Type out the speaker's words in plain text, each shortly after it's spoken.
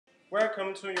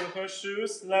Welcome to Yonghe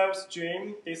Shoes live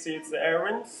stream. This is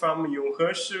Aaron from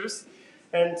Yonghe Shoes,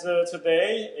 and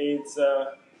today it's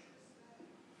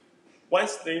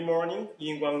Wednesday morning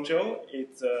in Guangzhou.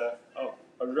 It's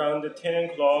around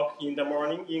 10 o'clock in the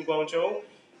morning in Guangzhou,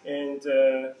 and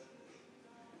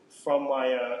from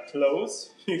my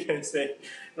clothes, you can say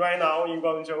right now in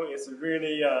Guangzhou it's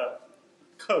really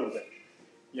cold.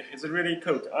 Yeah, it's really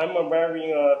cold. I'm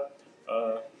wearing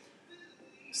a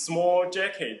small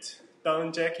jacket,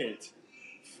 down jacket,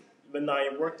 when I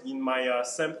work in my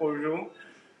sample room.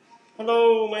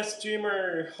 Hello, my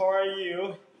streamer. How are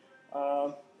you?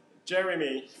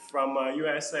 Jeremy from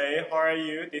USA. How are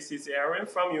you? This is Aaron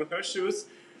from Yonghe Shoes.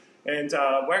 And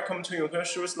welcome to Yonghe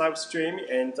Shoes live stream.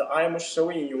 And I am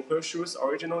showing Yonghe Shoes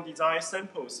original design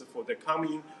samples for the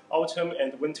coming autumn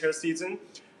and winter season.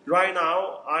 Right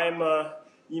now, I'm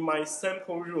in my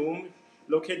sample room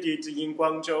located in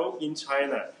Guangzhou in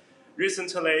China.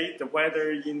 Recently, the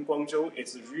weather in Guangzhou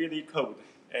is really cold,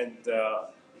 and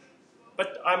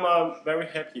but I'm very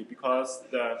happy because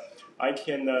I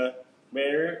can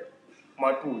wear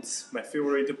my boots, my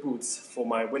favorite boots for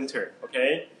my winter.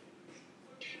 Okay.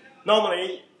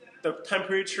 Normally, the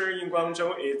temperature in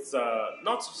Guangzhou is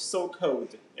not so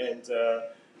cold, and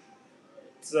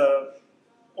it's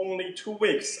only 2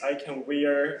 weeks I can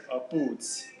wear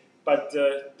boots. But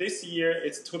this year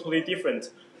it's totally different.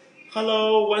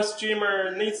 Hello, one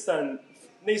streamer, Nisa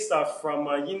from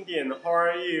India. How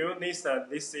are you, Nisa?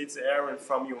 This is Aaron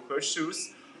from Yonghe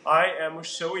Shoes. I am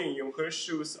showing Yonghe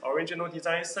Shoes original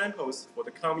design samples for the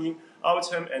coming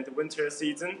autumn and winter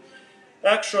season.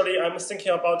 Actually, I'm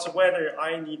thinking about whether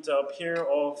I need a pair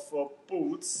of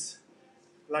boots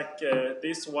like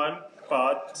this one,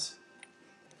 but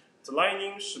the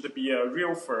lining should be a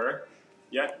real fur.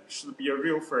 Yeah, should be a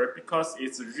real fur because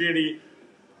it's really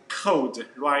cold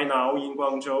right now in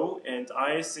Guangzhou, and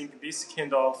I think this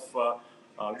kind of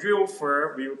real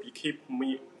fur will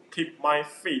keep my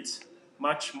feet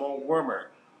much more warmer.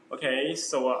 Okay,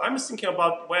 so I'm thinking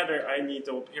about whether I need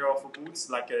a pair of boots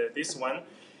like this one,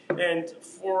 and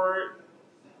for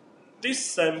this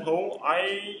sample,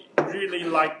 I really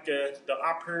like the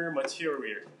upper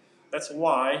material. That's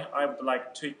why I would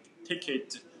like to take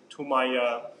it to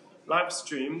my live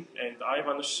stream, and I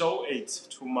want to show it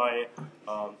to my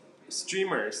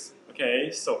streamers.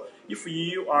 Okay, so if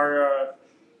you are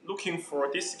looking for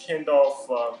this kind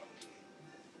of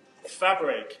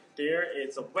fabric,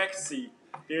 there's a waxy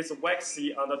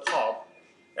on the top.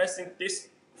 I think this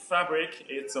fabric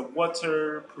is a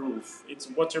waterproof. It's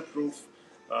waterproof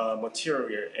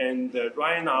material, and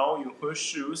right now Yonghe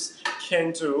Shoes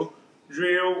can do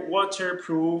real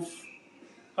waterproof.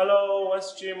 Hello, one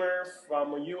streamer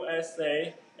from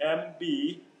USA,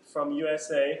 MB from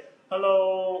USA.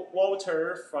 Hello,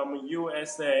 Walter from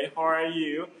USA. How are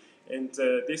you? And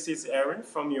this is Aaron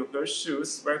from Yonghe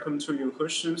Shoes. Welcome to Yonghe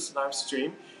Shoes live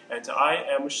stream. And I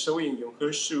am showing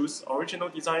Yonghe Shoes original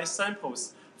design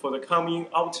samples for the coming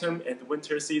autumn and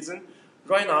winter season.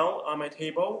 Right now on my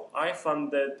table, I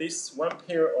found that this one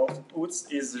pair of boots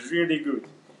is really good.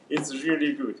 It's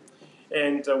really good.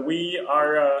 And we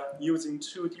are using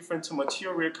two different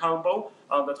material combo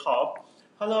on the top.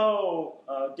 Hello,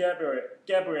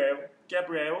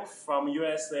 Gabriel from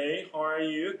USA. How are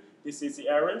you? This is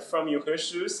Aaron from Yonghe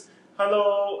Shoes.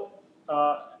 Hello,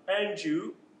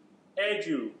 Andrew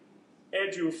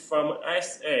from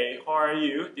SA. How are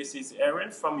you? This is Aaron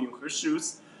from Yonghe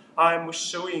Shoes. I'm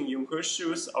showing Yonghe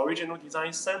Shoes original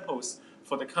design samples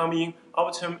for the coming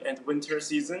autumn and winter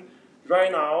season.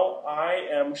 Right now, I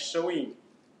am showing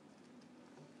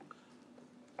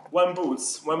one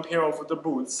pair of the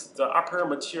boots. The upper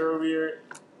material,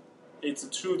 it's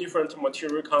two different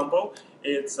material combo.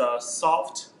 It's a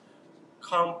soft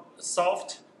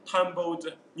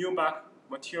tumbled nubuck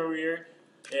material,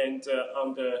 and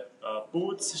on the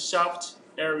boots shaft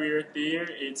area there,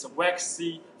 it's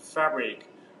waxy fabric.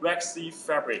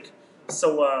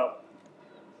 So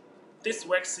this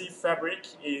waxy fabric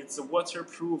is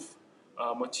waterproof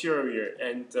material,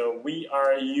 and we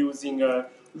are using a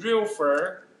real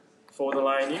fur for the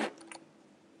lining.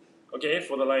 Okay,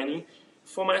 for the lining.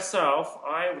 For myself,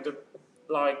 I would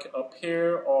like a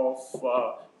pair of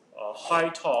high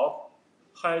top.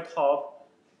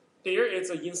 There is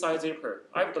an inside zipper.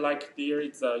 I would like there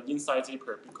is an inside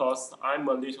zipper because I'm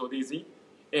a little lazy,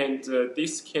 and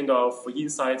this kind of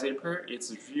inside zipper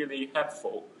is really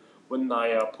helpful when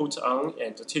I put on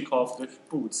and take off the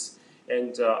boots.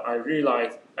 And I really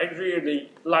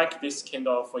like this kind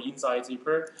of inside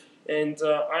zipper, and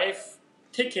I've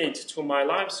taken it to my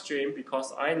live stream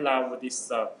because I love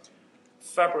this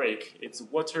fabric. It's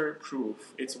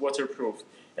waterproof.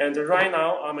 And right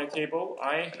now on my table,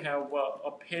 I have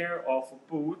a pair of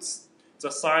boots.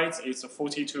 The size is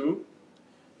 42.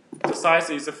 The size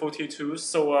is 42.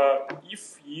 So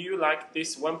if you like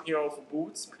this one pair of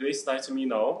boots, please let me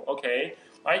know. Okay,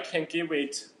 I can give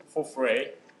it for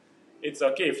free. It's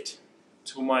a gift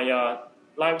to my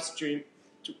live stream,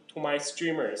 to my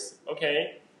streamers.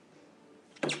 Okay.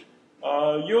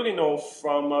 Yulino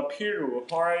from Peru,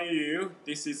 how are you?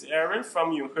 This is Aaron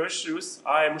from Yonghe Shoes.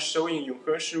 I am showing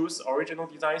Yonghe Shoes original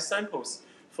design samples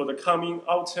for the coming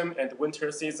autumn and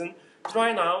winter season.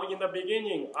 Right now, in the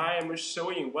beginning, I am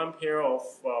showing one pair of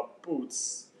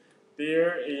boots.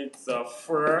 There is a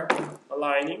fur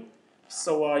lining.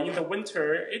 So in the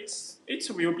winter,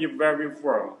 it will be very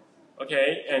warm.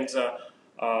 Okay, and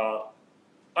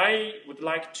I would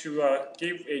like to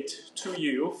give it to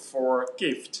you for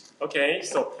gift. Okay,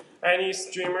 so any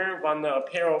streamer want a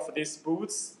pair of these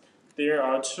boots? There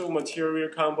are two material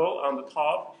combo on the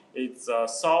top. It's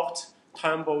soft,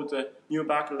 tumbled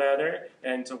nubuck leather,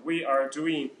 and we are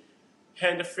doing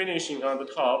hand finishing on the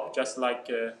top, just like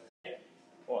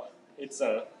well, it's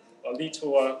a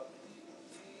little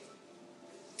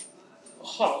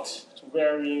hot to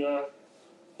wearing a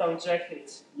down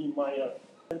jacket in my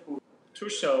to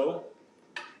show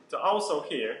the also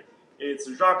here it's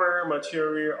rubber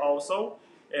material also,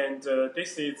 and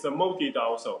this is molded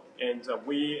also, and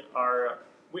we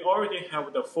already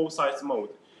have the full size mold.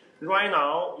 Right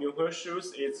now, Yonghe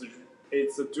Shoes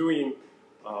it's doing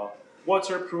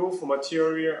waterproof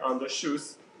material on the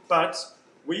shoes, but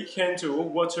we can do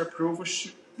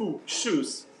waterproof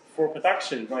shoes for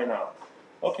production right now.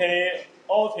 Okay,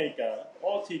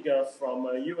 Ortega from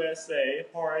USA,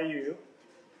 how are you?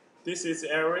 This is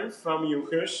Aaron from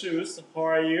Yonghe Shoes. How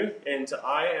are you? And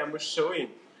I am showing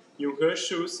Yonghe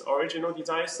Shoes original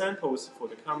design samples for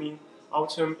the coming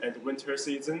autumn and winter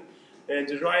season.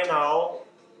 And right now,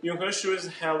 Yonghe Shoes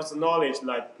has the knowledge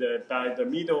that by the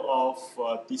middle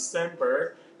of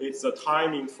December, it's the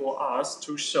timing for us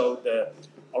to show the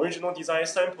original design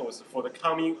samples for the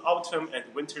coming autumn and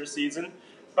winter season.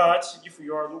 But if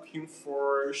you are looking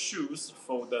for shoes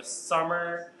for the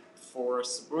summer, for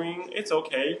spring, it's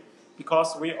okay,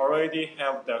 because we already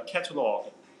have the catalog.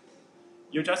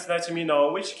 You just let me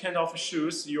know which kind of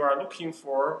shoes you are looking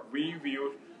for. We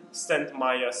will send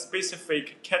my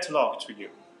specific catalog to you.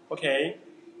 Okay?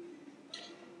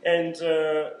 And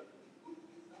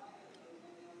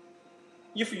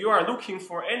if you are looking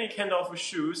for any kind of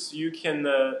shoes, you can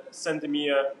send me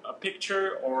a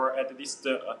picture or at least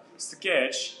a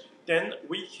sketch. Then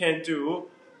we can do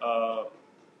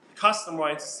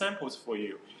customized samples for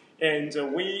you. And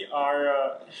we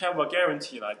have a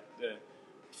guarantee like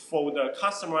for the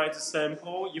customized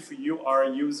sample, if you are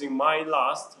using mine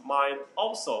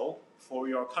also for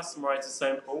your customized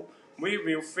sample, we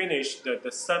will finish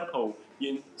the sample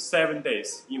in 7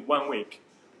 days, in 1 week.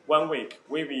 1 week,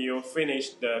 we will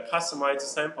finish the customized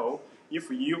sample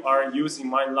if you are using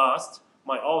mine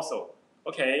also.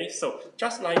 Okay, so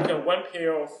just like one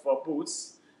pair of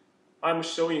boots, I'm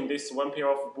showing this one pair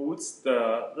of boots.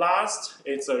 The last,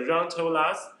 it's a round toe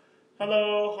last.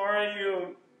 Hello, how are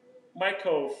you?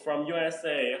 Michael from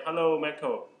USA. Hello,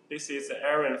 Michael. This is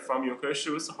Aaron from Yonghe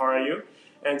Shoes. How are you?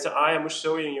 And I am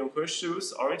showing Yonghe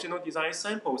Shoes original design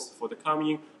samples for the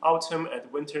coming autumn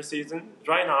and winter season.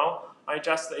 Right now, I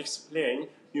just explained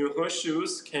Yonghe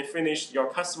Shoes can finish your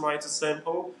customized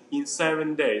sample in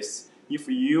 7 days if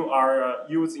you are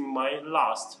using my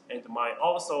last and my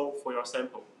also for your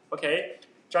sample. Okay,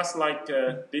 just like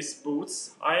these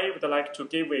boots, I would like to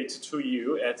give it to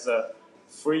you as a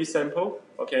free sample.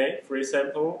 Okay, free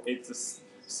sample. It's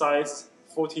size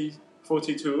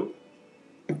 42.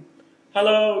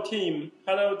 Hello team.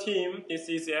 Hello team. This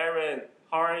is Aaron.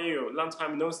 How are you? Long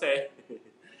time no see.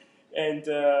 And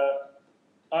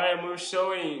I am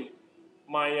showing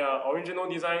my original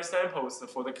design samples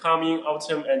for the coming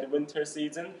autumn and winter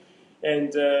season.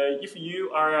 And if you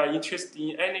are interested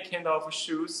in any kind of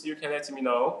shoes, you can let me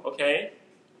know, okay?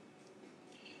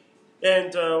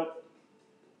 And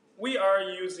we are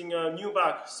using a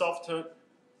nubuck, soft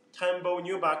tumble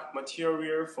nubuck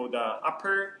material for the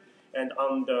upper, and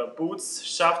on the boots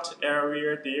shaft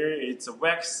area there it's a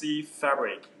waxy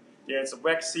fabric. There's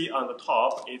waxy on the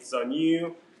top. It's a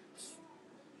new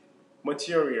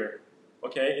material,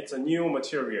 okay? It's a new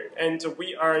material. And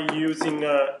we are using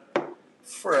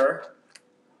fur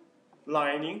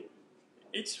lining.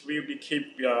 It will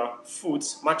keep your foot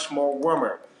much more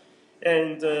warmer.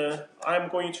 And I'm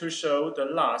going to show the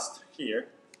last here.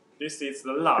 This is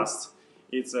the last.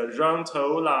 It's a round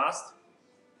toe last.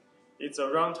 It's a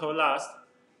round toe last.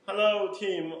 Hello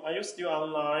team, are you still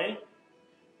online?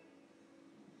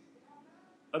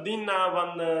 Adina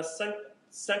wanna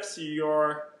thanks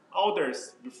your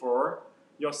orders before,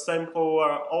 your sample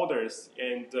orders,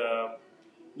 and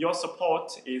your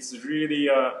support is really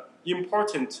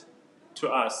important to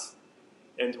us.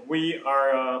 And we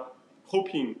are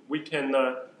hoping we can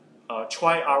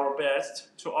try our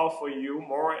best to offer you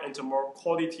more and more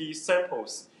quality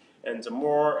samples and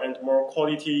more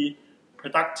quality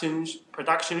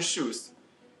production shoes.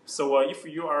 So if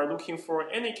you are looking for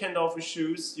any kind of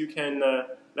shoes, you can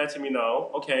let me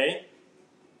know. Okay,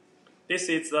 this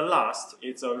is the last.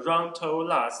 It's a round toe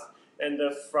last, and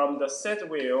from the set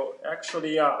wheel,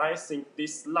 actually, I think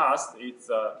this last is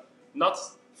not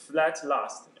flat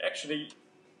last. Actually,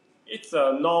 it's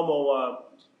a normal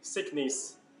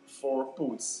thickness for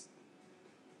boots.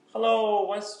 Hello,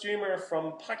 one streamer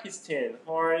from Pakistan.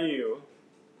 How are you?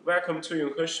 Welcome to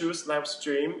Yonghe Shoes live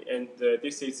stream, and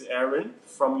this is Aaron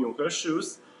from Yonghe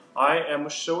Shoes. I am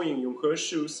showing Yonghe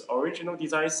Shoes original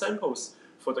design samples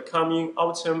for the coming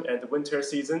autumn and winter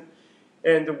season,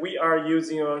 and we are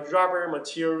using a rubber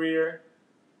material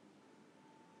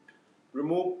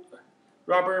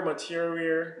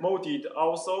molded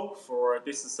also for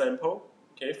this sample.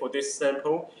 Okay, for this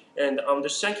sample, and on the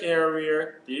shank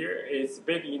area there is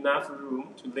big enough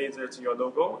room to insert your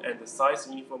logo and the size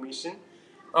information.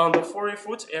 On the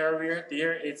forefoot area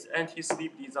there is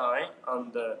anti-slip design.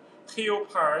 On the heel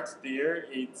part there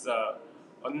is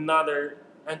another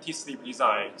anti-slip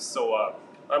design. So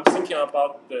I'm thinking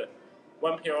about the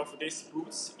one pair of these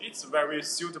boots. It's very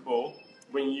suitable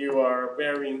when you are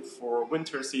wearing for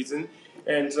winter season.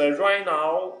 And right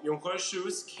now, Yonghe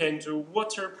Shoes can do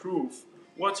waterproof.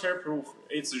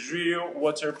 It's real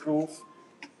waterproof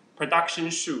production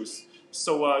shoes.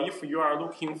 So if you are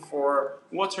looking for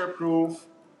waterproof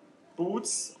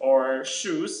boots or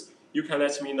shoes, you can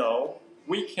let me know.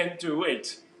 We can do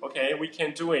it. Okay, we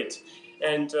can do it.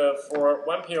 And for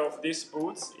one pair of these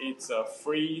boots, it's a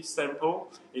free sample.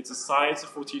 It's a size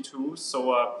 42.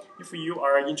 So if you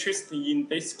are interested in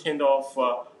this kind of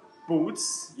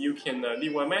boots, you can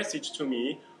leave a message to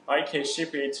me. I can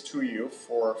ship it to you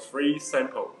for free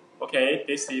sample. Okay,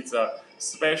 this is a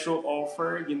special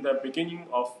offer in the beginning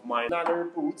of my leather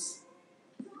boots.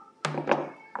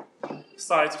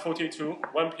 Size 42,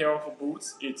 one pair of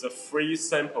boots. It's a free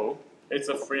sample. It's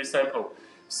a free sample.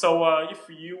 So if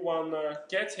you wanna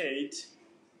get it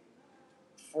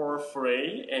for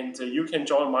free, and you can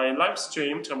join my live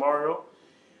stream tomorrow.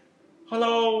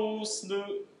 Hello,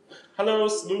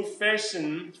 Slew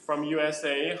Fashion from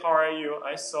USA. How are you?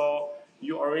 I saw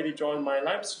you already joined my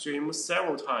live stream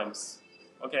several times.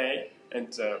 Okay,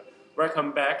 and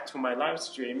welcome back to my live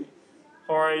stream.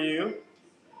 How are you?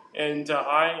 And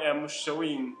I am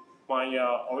showing my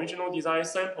original design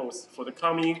samples for the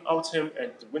coming autumn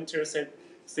and winter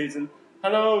season.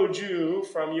 Hello, Drew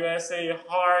from USA.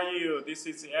 How are you? This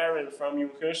is Aaron from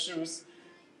Yonghe Shoes.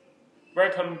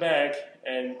 Welcome back,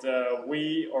 and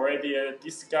we already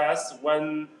discussed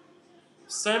one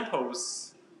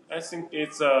samples. I think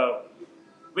it's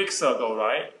weeks ago,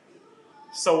 right?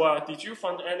 So did you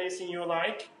find anything you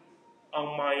like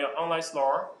on my online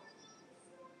store?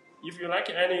 If you like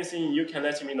anything, you can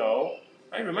let me know.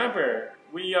 I remember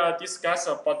we discussed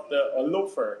about a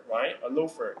loafer, right? A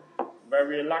loafer,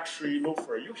 very luxury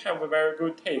loafer. You have a very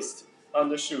good taste on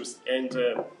the shoes. And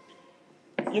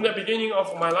in the beginning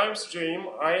of my live stream,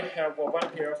 I have one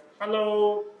pair of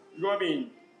Hello,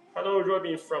 Robin. Hello,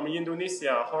 Robin from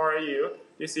Indonesia. How are you?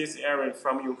 This is Aaron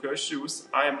from Yonghe Shoes.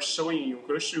 I am showing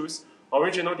Yonghe Shoes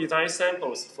original design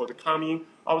samples for the coming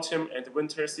autumn and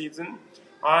winter season.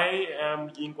 I am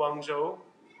in Guangzhou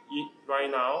right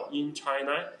now in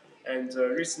China, and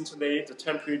recently the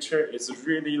temperature is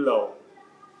really low.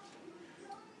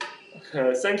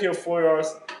 Thank you for your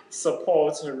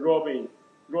support, Robin.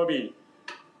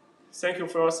 Thank you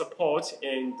for your support,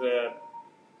 and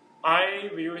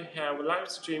I will have a live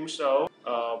stream show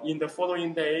in the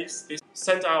following days.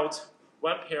 Send out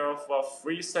one pair of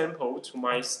free sample to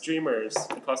my streamers,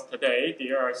 because today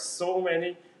there are so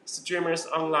many streamers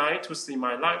online to see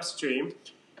my live stream,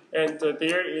 and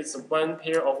there is one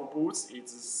pair of boots.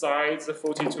 It's size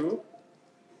 42,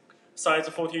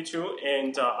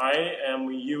 and I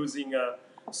am using a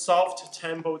soft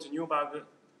tempered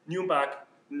nubuck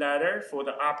leather for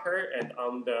the upper, and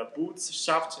on the boots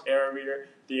shaft area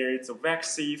there is a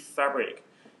waxy fabric.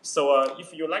 So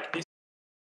if you like this,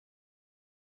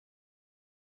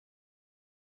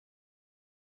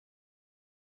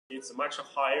 it's much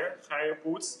higher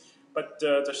boots, but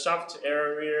the shaft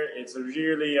area is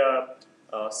really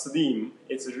slim.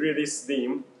 It's really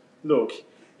slim look,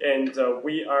 and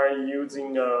we are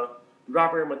using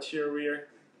rubber material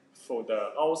for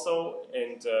the also,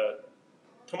 and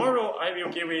tomorrow I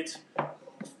will give it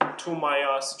to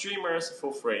my streamers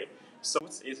for free. So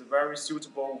it's very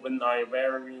suitable when I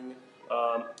wearing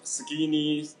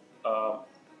skinny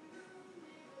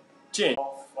jeans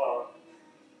of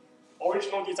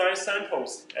original design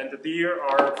samples, and there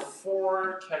are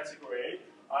 4 categories.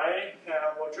 I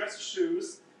have dress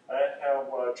shoes, I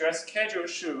have dress casual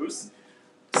shoes,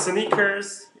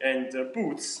 sneakers, and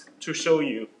boots to show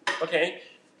you. Okay,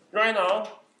 right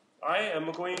now I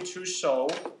am going to show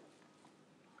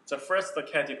the first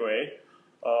category.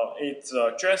 It's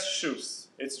dress shoes.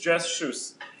 It's dress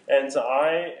shoes, and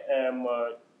I am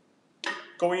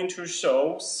going to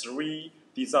show 3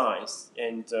 designs,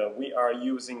 and we are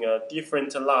using a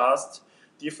different last,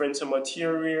 different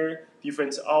material,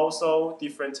 different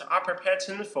upper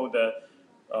pattern for the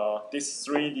these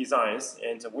 3 designs,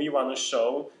 and we want to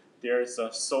show there's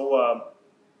so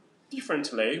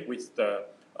differently with the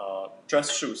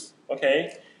dress shoes.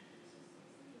 Okay,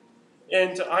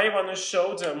 and I want to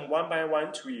show them one by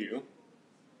one to you.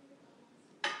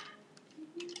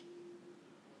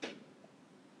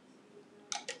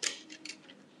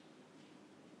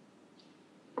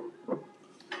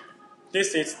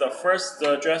 This is the first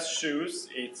dress shoes.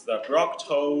 It's the block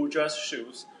toe dress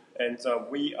shoes, and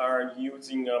we are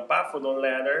using buffalo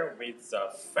leather with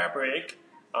fabric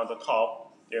on the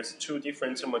top. There's 2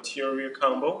 different material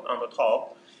combo on the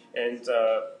top, and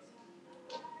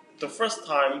the first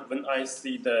time when I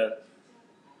see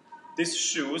these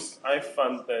shoes, I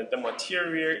found the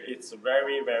material is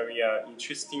very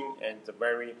interesting and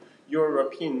very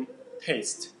European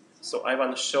taste. So I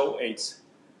want to show it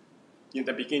in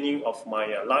the beginning of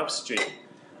my live stream.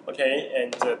 Okay,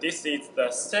 and this is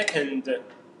the second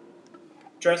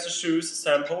dress shoes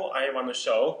sample I want to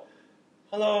show.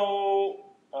 Hello,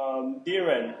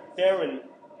 Darren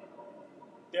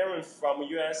from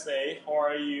USA, how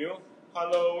are you?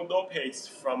 Hello, Lopez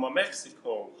from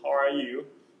Mexico, how are you?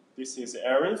 This is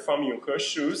Aaron from Yonghe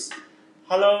Shoes.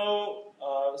 Hello,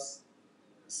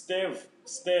 Steve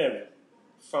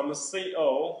from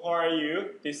CO, how are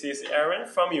you? This is Aaron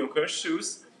from Yonghe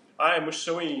Shoes. I am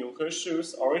showing Yonghe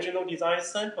Shoes original design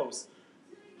samples.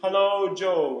 Hello,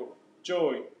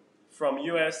 Joy from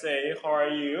USA, how are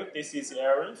you? This is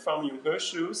Aaron from Yonghe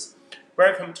Shoes.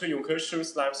 Welcome to Yonghe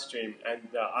Shoes live stream, and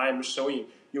I am showing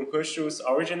Yonghe Shoes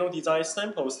original design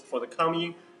samples for the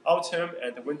coming autumn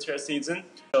and winter season.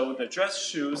 So the dress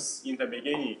shoes in the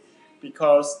beginning,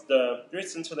 because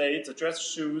recently the dress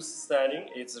shoes selling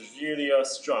is really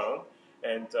strong,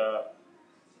 and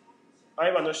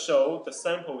I want to show the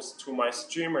samples to my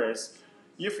streamers.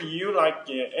 If you like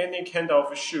any kind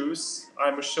of shoes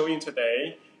I'm showing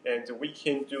today, and we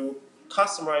can do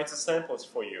customized samples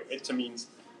for you. It means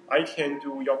I can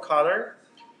do your color,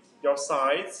 your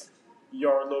size,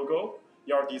 your logo,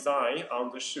 your design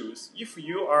on the shoes. If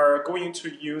you are going to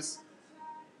use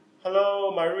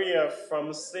hello, Maria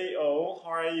from CO.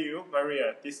 How are you,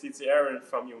 Maria? This is Aaron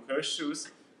from Yonghe Shoes.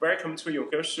 Welcome to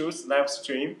Yonghe Shoes live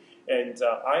stream, and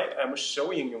I am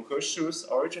showing Yonghe Shoes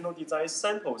original design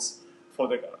samples for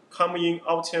the coming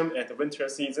autumn and winter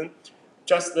season.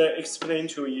 Just explain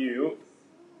to you.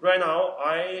 Right now,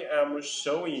 I am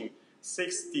showing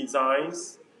 6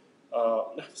 designs.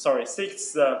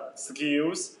 6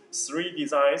 skills, 3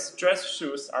 designs, dress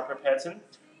shoes upper pattern.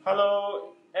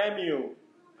 Hello, Emil.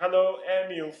 Hello,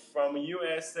 Emil from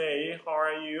USA. How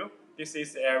are you? This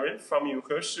is Aaron from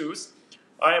Yonghe Shoes.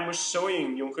 I am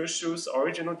showing Yonghe Shoes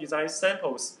original design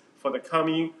samples for the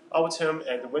coming autumn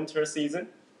and winter season.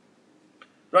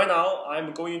 Right now,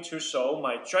 I'm going to show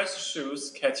my dress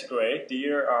shoes category.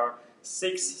 There are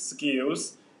 6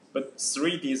 skills, but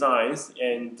 3 designs,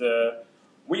 and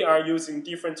we are using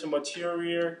different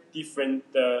material, different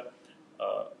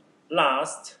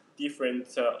last,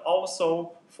 different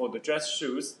also for the dress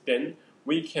shoes. Then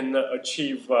we can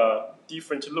achieve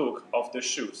different look of the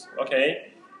shoes.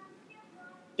 Okay,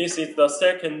 this is the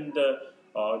second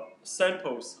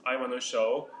samples I want to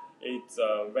show. It's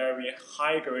a very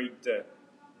high grade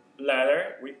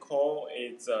leather. We call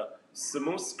it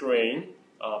smooth grain,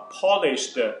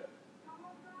 polished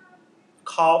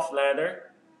calf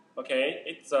leather. Okay,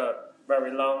 it's a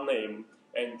very long name,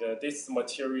 and this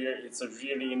material is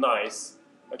really nice.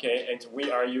 Okay, and we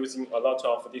are using a lot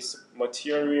of this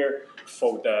material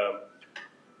for the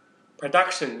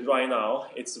production right now.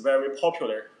 It's very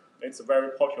popular. It's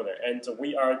very popular, and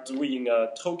we are doing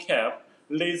a toe cap,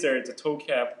 lasered toe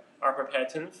cap upper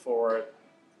pattern for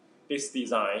this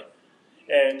design.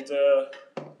 And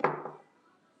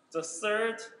the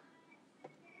third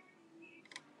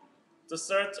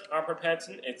upper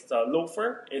pattern is a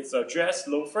loafer. It's a dress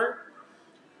loafer.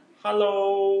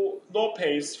 Hello,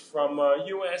 Lopez from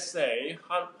USA.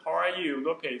 How are you,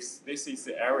 Lopez? This is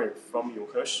Aaron from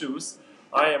Yonghe Shoes.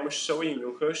 I am showing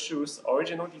Yonghe Shoes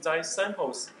original design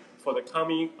samples for the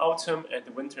coming autumn and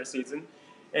winter season.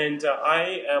 And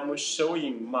I am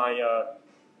showing my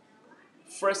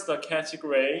first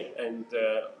category, and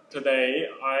today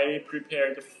I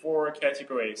prepared 4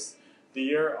 categories.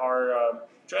 There are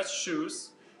dress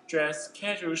shoes, dress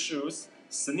casual shoes,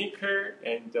 sneaker,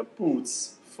 and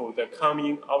boots for the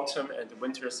coming autumn and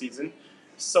winter season.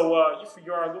 So if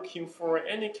you are looking for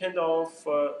any kind of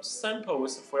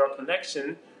samples for your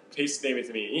collection, please stay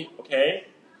with me, okay?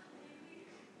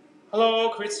 Hello,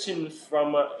 Christian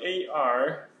from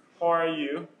AR. How are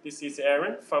you? This is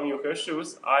Aaron from Yonghe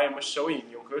Shoes. I am showing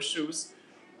Yonghe Shoes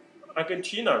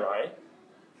Argentina, right?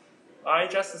 I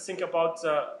just think about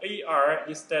AR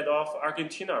instead of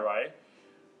Argentina, right?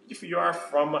 If you are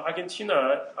from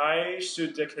Argentina, I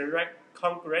should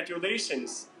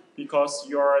congratulations because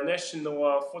your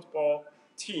national football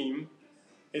team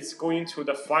is going to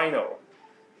the final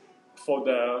for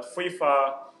the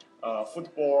FIFA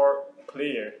football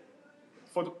player.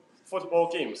 Football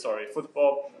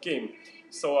game.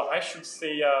 So I should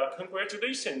say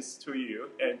congratulations to you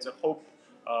and hope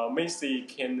Messi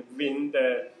can win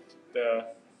the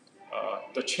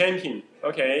champion.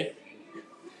 Okay,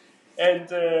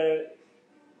 and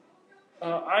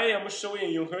I am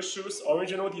showing Yonghe Shoes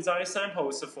original design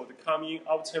samples for the coming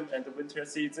autumn and winter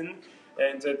season.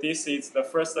 And this is the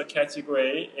first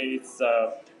category. It's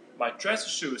my dress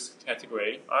shoes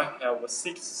category. I have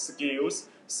 6 SKUs,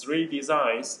 3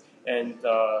 designs, and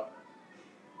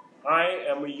I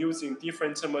am using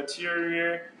different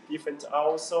material, different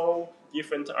outsole,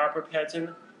 different upper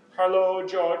pattern. Hello,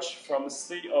 George from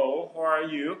CO. How are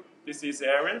you? This is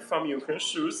Aaron from Yonghe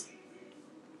Shoes.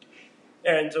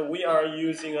 And we are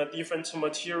using a different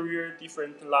material,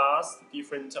 different last,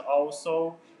 different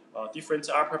outsole, different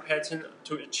upper pattern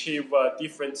to achieve a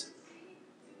different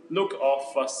look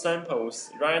of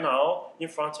samples. Right now, in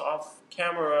front of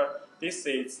camera, this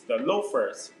is the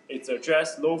loafers. It's a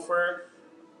dress loafer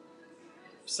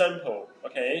sample,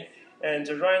 okay? And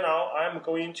right now, I'm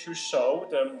going to show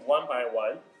them one by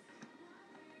one.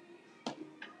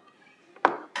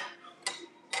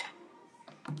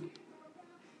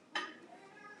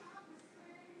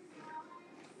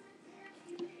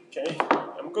 Okay,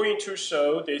 I'm going to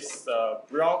show this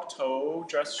broad toe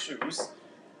dress shoes.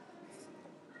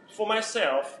 For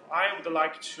myself, I would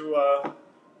like to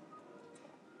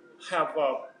have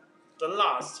the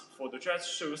last for the dress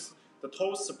shoes. The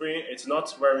toe spring is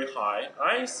not very high.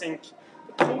 I think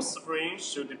the toe spring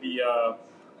should be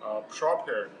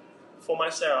proper. For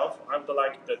myself, I would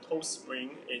like the toe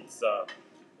spring.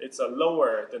 It's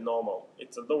lower than normal.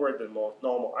 It's lower than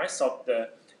normal. I thought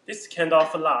this kind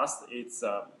of last is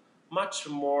much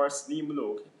more slim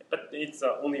look, but it's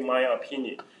only my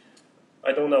opinion.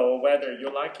 I don't know whether you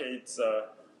like it. It's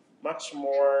much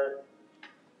more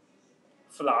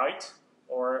flight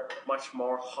or much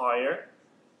more higher,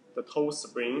 the toe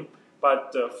spring.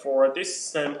 But for this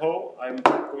sample, I'm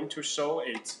going to show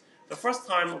it. The first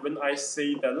time when I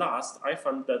see the last, I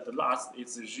found that the last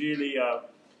is really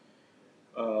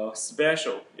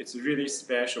special. It's really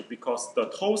special because the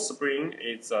toe spring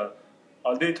is a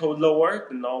little lower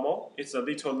than normal. It's a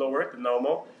little lower than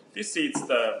normal. This is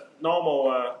the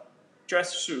normal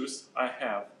dress shoes I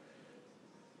have.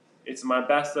 It's my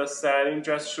best selling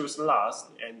dress shoes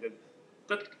last, and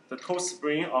the toe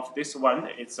spring of this one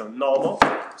is normal,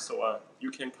 so you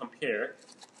can compare.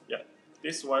 Yeah,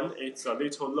 this one it's a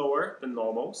little lower than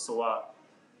normal, so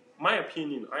my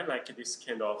opinion, I like this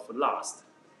kind of last,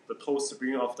 the toe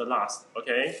spring of the last.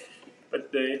 Okay, but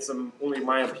it's only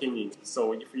my opinion.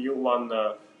 So if you want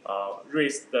to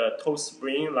raise the toe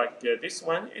spring like this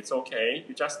one, it's okay.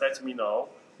 You just let me know.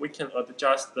 We can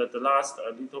adjust the last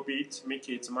a little bit, make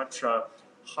it much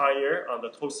higher on the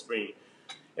toe spring.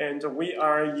 And we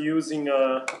are using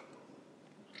a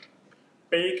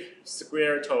big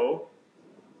square toe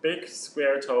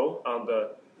on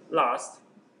the last,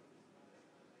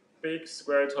 big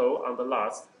square toe on the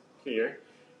last here.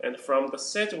 And from the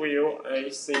set wheel, I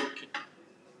think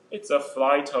it's a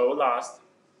fly toe last.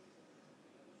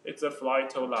 It's a fly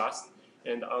toe last.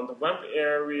 And on the vamp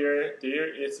area, there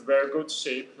is very good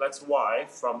shape. That's why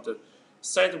from the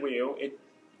side wheel, it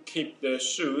keep the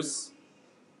shoes,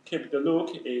 keep the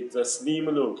look. It's a slim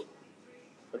look.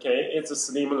 Okay, it's a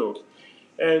slim look.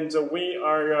 And we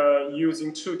are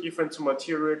using 2 different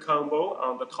material combo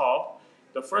on the top.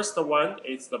 The first one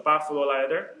is the buffalo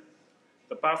leather.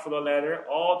 The buffalo leather,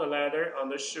 all the leather on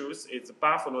the shoes is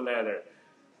buffalo leather.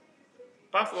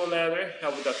 Buffalo leather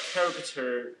have the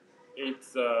character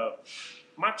it's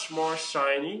much more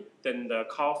shiny than the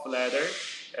calf leather,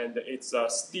 and it's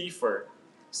stiffer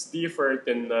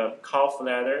than the calf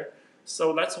leather.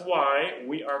 So that's why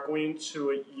we are going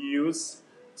to use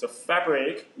the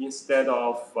fabric instead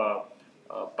of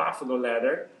buffalo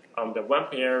leather on the one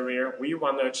area. We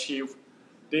want to achieve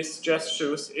this dress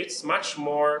shoes. It's much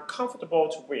more comfortable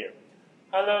to wear.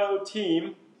 Hello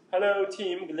team. Hello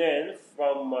team Glenn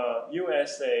from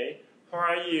USA. How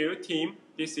are you team?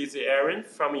 This is Aaron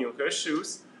from Yonghe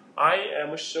Shoes. I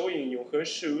am showing Yonghe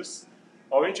Shoes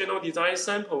original design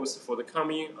samples for the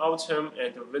coming autumn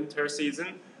and winter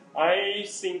season. I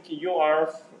think you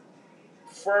are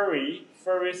furry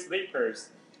slippers.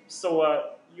 So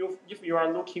if you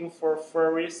are looking for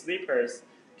furry slippers,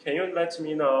 can you let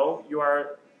me know you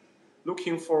are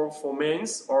looking for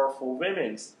men's or for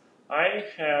women's? I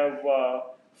have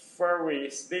furry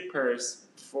slippers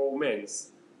for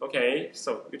men's. Okay,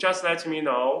 so you just let me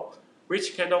know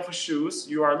which kind of shoes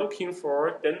you are looking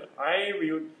for, then I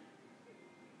will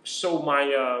show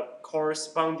my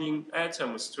corresponding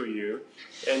items to you.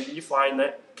 And if I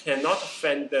cannot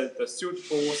find the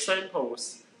suitable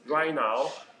samples right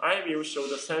now, I will show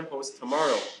the samples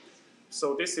tomorrow.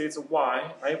 So this is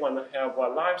why I want to have a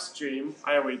live stream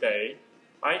every day.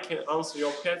 I can answer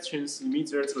your questions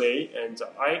immediately, and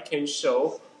I can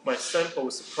show my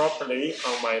samples properly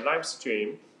on my live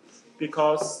stream.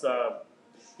 Because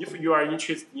if you are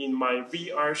interested in my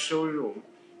VR showroom,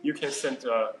 you can send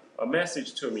a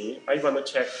message to me. I want to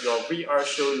check your VR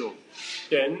showroom.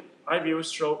 Then I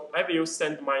will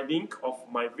send my link of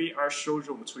my VR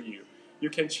showroom to you.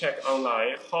 You can check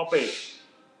online how big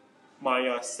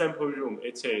my sample room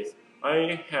it is.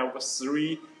 I have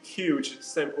 3 huge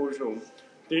sample rooms.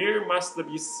 There must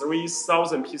be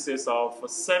 3,000 pieces of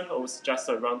samples just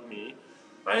around me.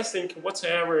 I think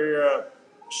whatever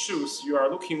shoes you are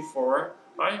looking for,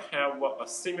 I have a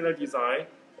similar design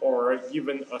or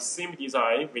even a same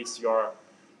design with your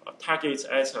target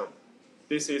item.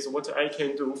 This is what I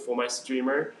can do for my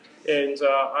streamer, and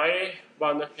I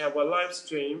want to have a live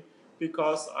stream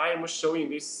because I am showing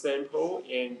this sample,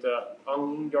 and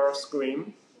on your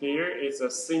screen there is a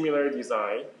similar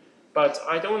design, but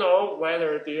I don't know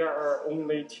whether there are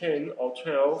only 10 or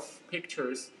 12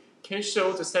 pictures can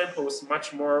show the samples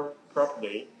much more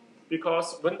properly,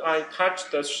 because when I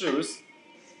touch the shoes,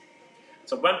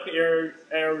 the one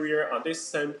area on this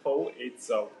sample is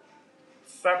a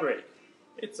fabric.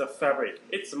 It's a fabric.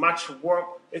 It's much warm.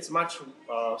 It's much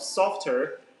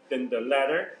softer than the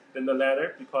leather.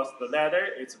 Because the leather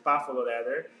is buffalo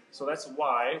leather. So that's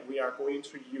why we are going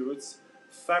to use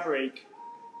fabric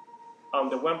on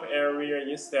the one area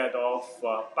instead of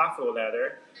buffalo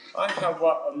leather. I have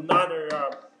another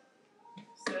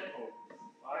sample.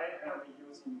 I am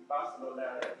using buffalo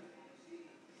leather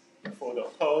for the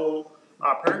whole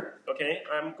upper. Okay,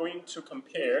 I'm going to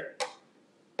compare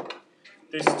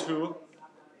these two.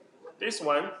 This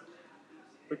one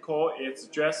we call it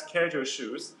dress casual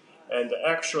shoes, and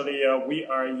actually we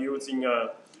are using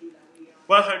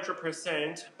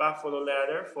 100% buffalo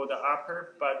leather for the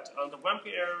upper, but on the one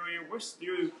area we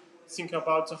still think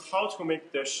about how to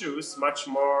make the shoes much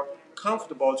more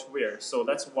comfortable to wear. So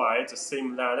that's why the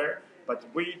same leather, but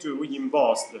we do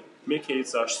embossed, make it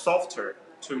softer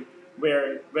to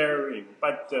wearing.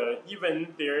 But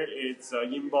even there is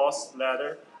embossed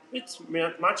leather, it's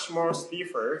much more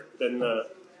stiffer than the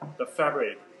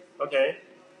fabric. Okay.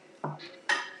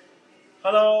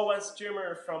 Hello, one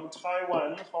streamer from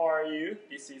Taiwan. How are you?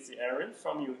 This is Aaron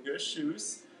from Yonghe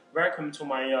Shoes. Welcome to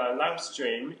my live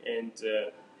stream, and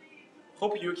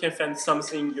hope you can find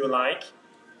something you like.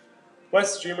 One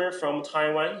streamer from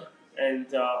Taiwan, and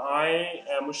I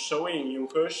am showing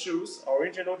Yonghe Shoes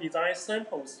original design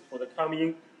samples for the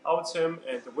coming autumn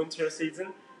and winter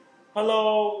season.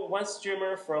 Hello, one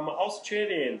streamer from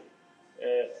Australia,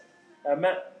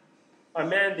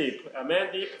 Amandip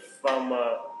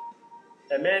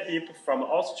from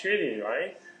Australia,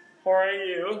 right? How are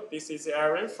you? This is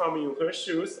Aaron from Yonghe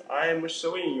Shoes. I am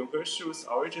showing Yonghe Shoes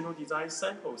original design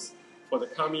samples for the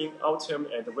coming autumn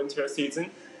and winter season.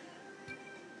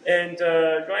 And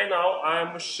right now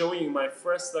I'm showing my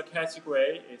first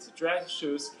category. It's dress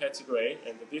shoes category,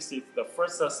 and this is the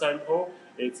first sample.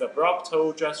 It's a block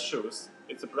toe dress shoes.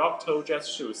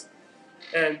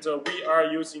 And we are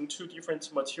using 2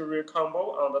 different material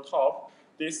combo on the top.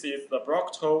 This is the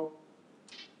block toe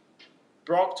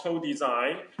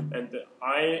design, and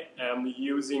I am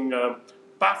using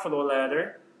buffalo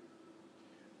leather.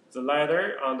 The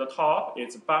leather on the top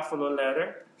is buffalo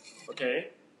leather.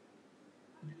 Okay.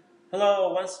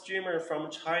 Hello, one streamer from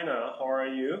China. How are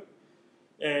you?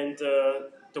 And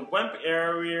the one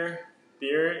area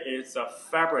there is a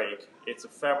fabric. It's a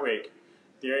fabric.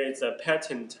 There is a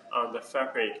patent on the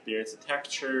fabric. There is a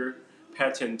texture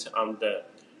patent on the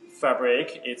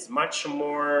fabric. It's much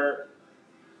more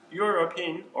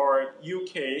European or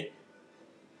UK,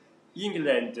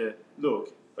 England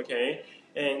look. Okay,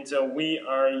 and we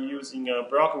are using a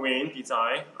broad grain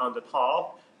design on the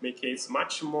top, make it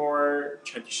much more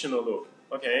traditional look.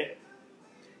 Okay,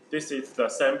 this is the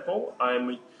sample.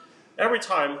 Every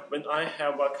time when I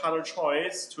have a color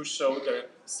choice to show the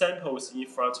samples in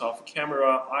front of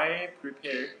camera, I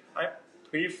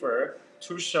prefer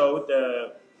to show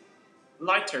the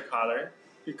lighter color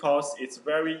because it's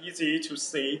very easy to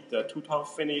see the two-tone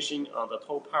finishing on the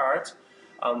top part,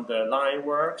 on the line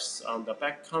works, on the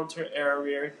back counter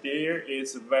area. There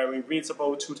is very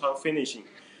visible two-tone finishing.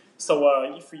 So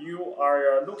if you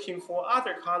are looking for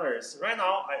other colors, right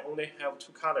now I only have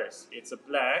two colors. It's a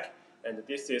black and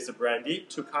this is a brandy,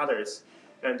 two colors.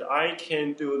 And I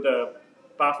can do the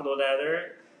buffalo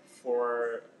leather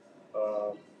for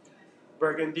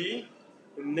burgundy,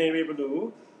 navy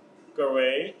blue,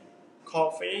 gray,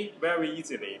 coffee very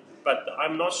easily. But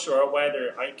I'm not sure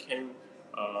whether I can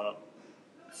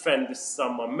find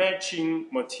some matching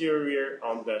material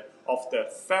of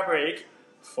the fabric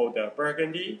for the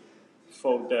burgundy.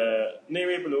 For the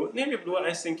navy blue,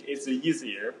 I think is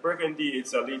easier. Burgundy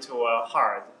is a little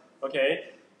hard.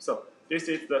 Okay, so this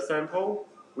is the sample.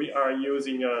 We are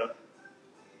using a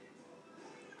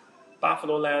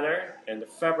buffalo leather and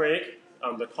fabric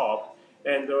on the top,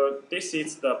 and this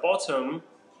is the bottom.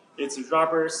 It's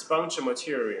rubber sponge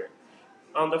material.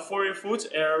 On the forefoot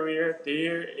area,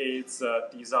 there is a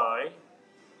design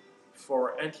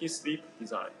for anti-slip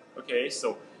design. Okay,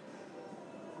 so.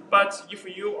 But if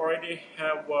you already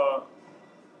have a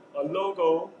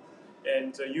logo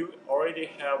and you already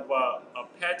have a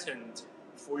patent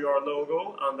for your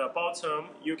logo on the bottom,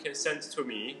 you can send to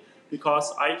me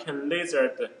because I can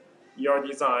laser your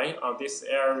design on this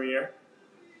area.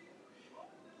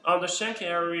 On the shank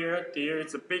area, there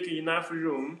is a big enough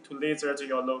room to laser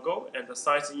your logo and the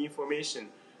size information.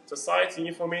 The size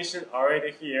information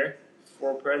already here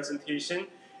for presentation.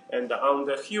 And on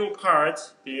the heel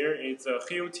part, there is a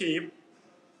heel tip.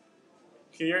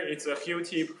 Here it's a heel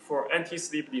tip for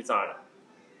anti-slip design.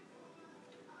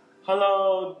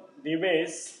 Hello,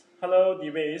 Devis. Hello,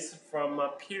 Devis from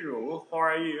Peru. How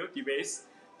are you, Devis?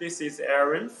 This is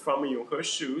Aaron from Yonghe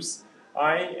Shoes.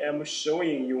 I am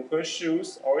showing Yonghe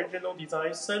Shoes original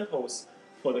design samples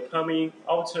for the coming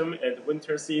autumn and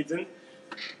winter season.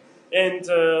 And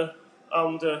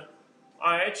on the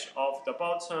edge of the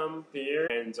bottom there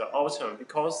and autumn,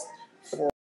 because for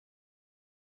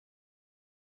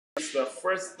the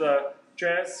first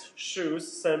dress shoes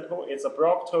sample is a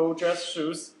broad toe dress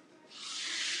shoes.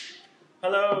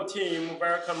 Hello team,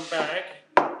 welcome back.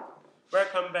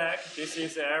 Welcome back. This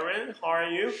is Aaron. How are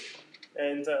you?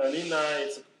 And Alina,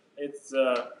 it's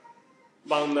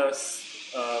want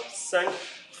thank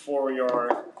for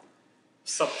your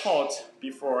support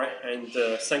before, and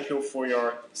thank you for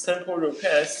your sample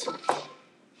request.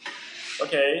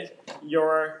 Okay,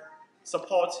 your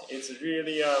support is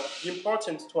really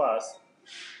important to us.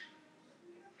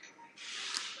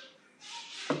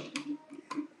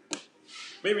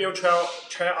 We will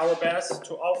try our best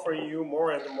to offer you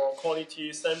more and more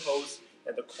quality samples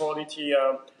and quality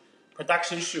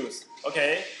production shoes.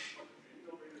 Okay,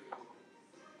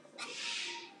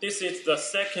 this is the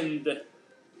second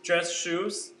dress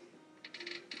shoes.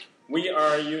 We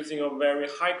are using a very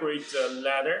high-grade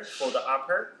leather for the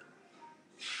upper.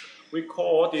 We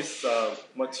call this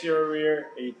material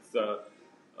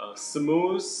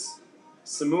smooth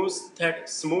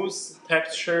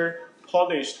texture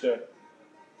polished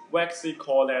waxy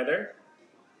core leather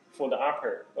for the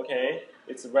upper. Okay,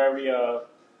 it's very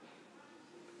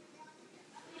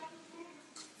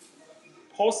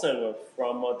person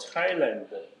from Thailand.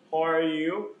 How are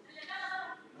you?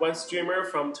 One streamer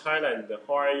from Thailand.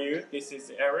 How are you? This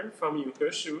is Aaron from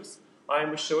Yonghe Shoes.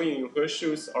 I'm showing Yonghe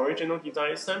Shoes original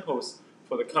design samples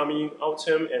for the coming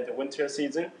autumn and winter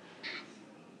season.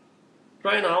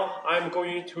 Right now, I'm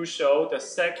going to show the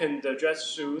second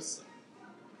dress shoes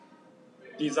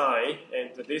design, and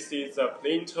this is a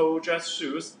plain toe dress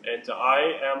shoes, and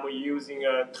I am using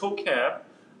a toe cap,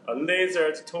 a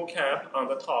lasered toe cap on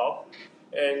the top,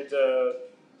 and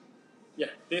yeah,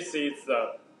 this is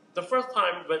the first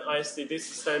time when I see this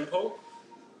sample.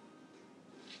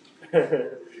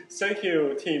 Thank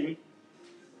you, team.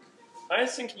 I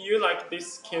think you like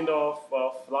this kind of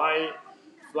fly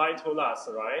toe lace,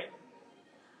 right?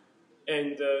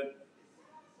 And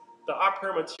the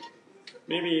upper material.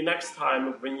 Maybe next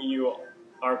time when you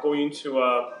are going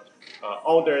to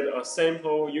ordered a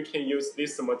sample, you can use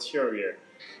this material.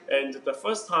 And the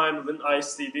first time when I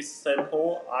see this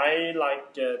sample, I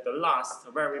like the last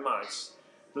very much.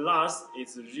 The last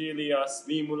is really a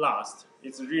slim last.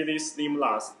 It's really slim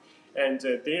last, and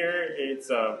there is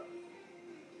a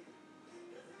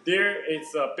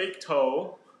big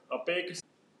toe, a big,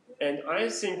 and I'm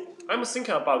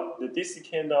thinking about this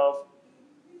kind of.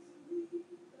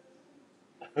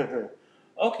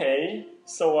 Okay,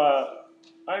 so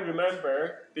I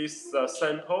remember this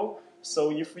sample.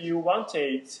 So if you want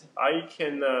it, I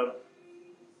can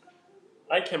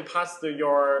pass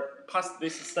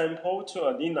this sample to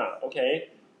Alina. Okay,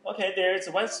 okay. There's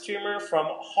one streamer from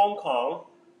Hong Kong.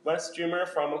 One streamer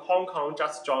from Hong Kong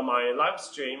just joined my live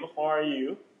stream. How are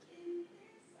you?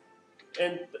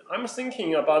 And I'm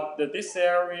thinking about this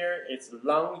area. It's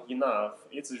long enough.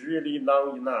 It's really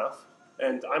long enough.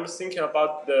 And I'm thinking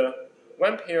about the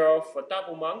one pair of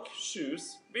double monk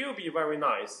shoes will be very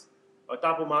nice. A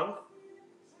double monk.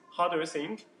 How do you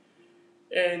think?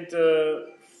 And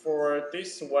for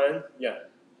this one, yeah,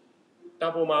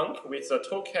 double monk with a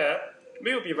toe cap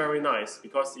will be very nice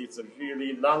because it's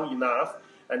really long enough.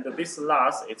 And this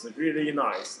last, it's really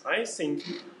nice. I think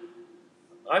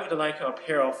I would like a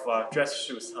pair of dress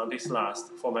shoes on this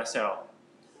last for myself.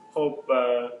 Hope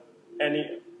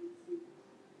any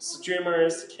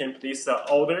streamers can please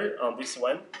order on this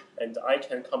one, and I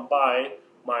can combine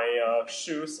my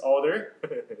shoes order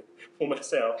for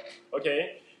myself.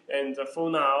 Okay, and for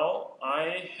now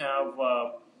I have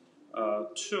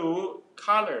two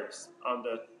colors on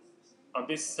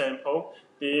this sample.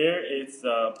 There is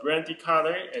a brandy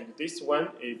color, and this one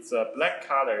is a black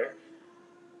color.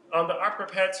 On the upper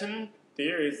pattern,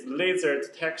 there is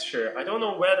lasered texture. I don't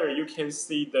know whether you can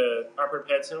see the upper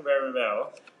pattern very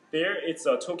well. There is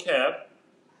a toe cap.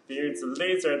 There is a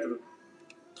lasered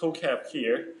toe cap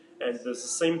here, and the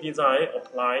same design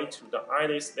applied to the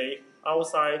eyelid stay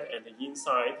outside and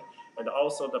inside, and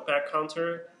also the back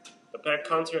counter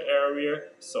area.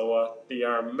 So they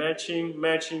are matching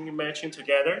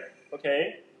together.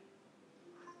 Okay.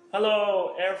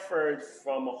 Hello, Alfred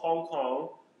from Hong Kong.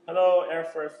 Hello,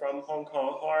 Alfred from Hong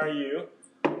Kong. How are you?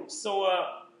 So,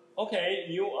 okay,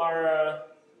 you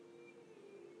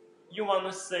want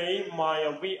to say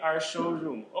my VR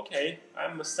showroom? Okay,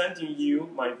 I'm sending you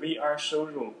my VR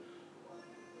showroom.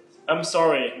 I'm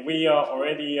sorry, we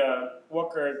already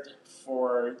worked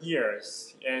for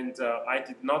years, and I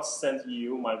did not send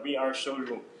you my VR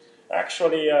showroom.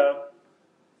 Actually,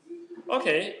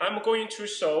 okay, I'm going to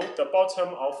show the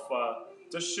bottom of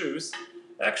the shoes.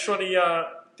 Actually,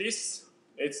 this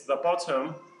is the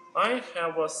bottom. I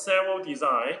have several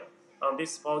design on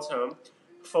this bottom.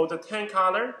 For the tan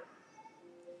color,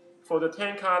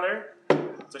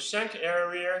 the shank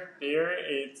area there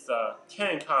is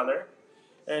tan color,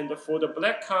 and for the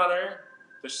black color,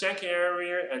 the shank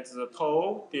area and the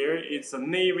toe there is a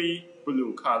navy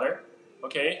blue color.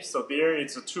 Okay, so there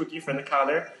is two different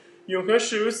color. Yonghe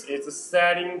shoes is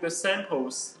selling the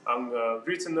samples on a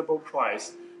reasonable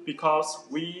price, because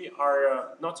we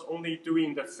are not only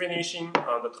doing the finishing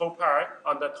on the top part,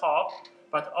 on the top,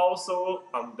 but also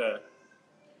on the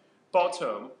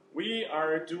bottom. We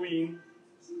are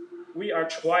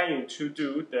trying to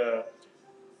do the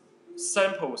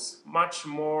samples much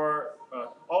more,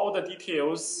 all the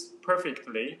details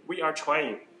perfectly. We are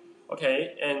trying,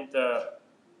 okay, and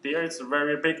there is a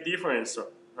very big difference,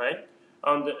 right?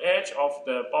 On the edge of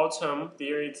the bottom,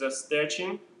 there is a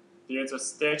stitching.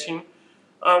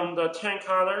 On the tan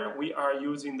color, we are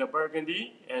using the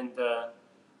burgundy, and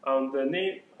on the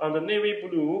navy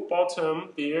blue bottom,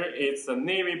 there is a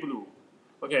navy blue.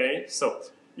 Okay, so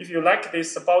if you like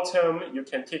this bottom, you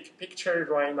can take a picture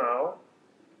right now,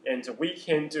 and we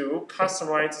can do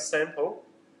customized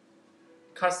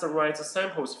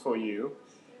samples for you.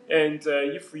 And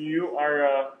if you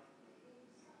are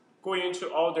going to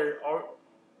order our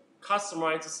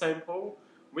customized sample,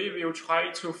 we will try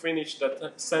to finish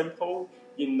the sample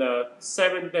in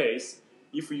 7 days.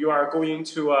 If you are going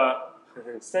to,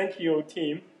 thank you,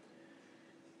 team.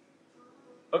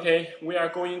 Okay, we are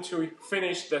going to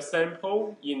finish the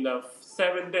sample in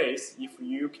 7 days. If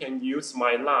you can use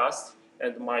my last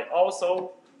and my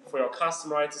also for your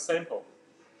customized sample.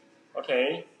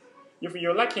 Okay, if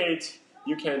you like it,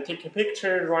 you can take a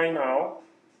picture right now.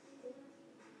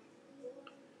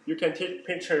 You can take a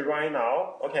picture right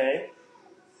now, okay?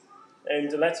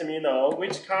 And let me know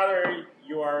which color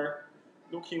you are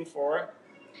looking for.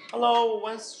 Hello,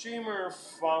 one streamer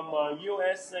from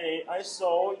USA. I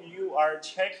saw you are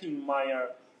checking my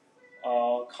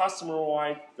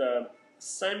customer-wide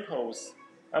samples.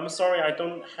 I'm sorry, I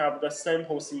don't have the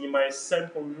samples in my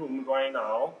sample room right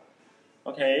now.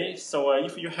 Okay, so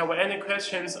if you have any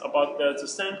questions about the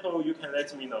sample, you can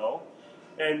let me know.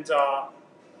 And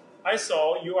I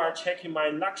saw you are checking my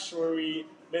luxury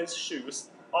men's shoes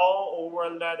all over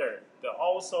leather. The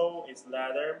outsole is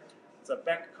leather, the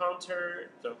back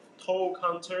counter, the toe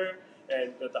counter,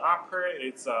 and the upper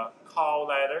is calf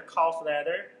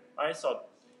leather. I saw,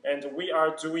 and we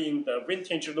are doing the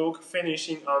vintage look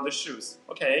finishing on the shoes.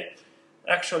 Okay,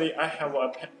 actually I have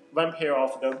one pair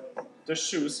of the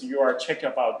shoes you are checking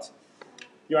about.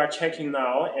 You are checking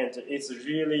now, and it's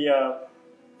really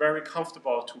very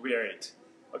comfortable to wear it.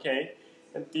 Okay,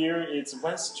 and there is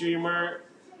one streamer,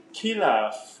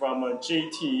 Kila from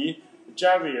JT,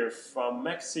 Javier from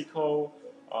Mexico,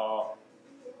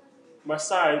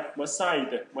 Masaid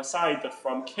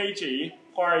from KG.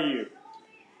 How are you?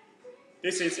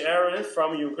 This is Aaron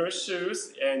from Yonghe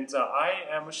Shoes, and I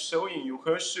am showing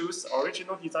Yonghe Shoes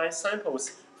original design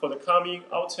samples for the coming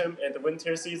autumn and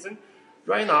winter season.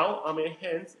 Right now, on my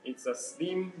hands, it's a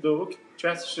slim look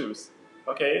dress shoes.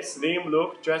 Okay, slim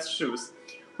look dress shoes.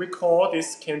 We call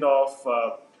this kind of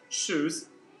shoes.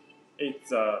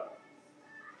 It's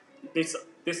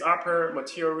this upper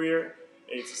material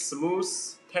is smooth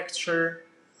texture,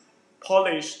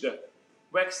 polished,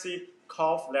 waxy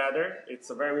calf leather. It's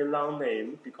a very long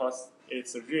name because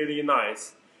it's really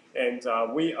nice. And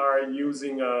we are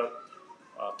using a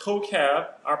toe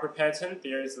cap upper pattern.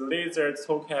 There is a laser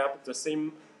toe cap, the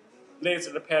same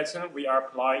laser pattern we are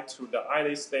applied to the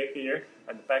eyelid stick here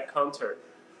and the back counter.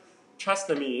 Trust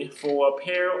me, for a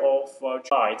pair of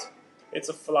light, it's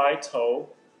a flat toe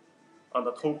on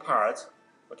the toe part,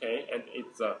 okay, and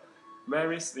it's a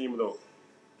very slim look.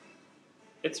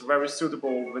 It's very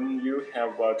suitable when you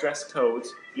have a dress code.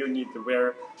 You need to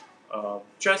wear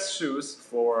dress shoes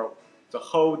for the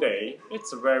whole day.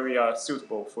 It's very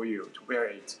suitable for you to wear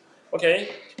it.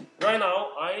 Okay, right now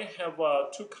I have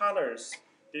two colors.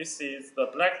 This is the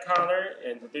black color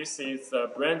and this is the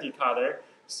brandy color.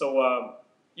 So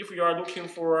if you are looking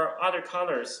for other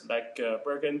colors like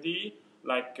burgundy,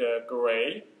 like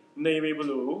gray, navy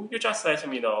blue, you just let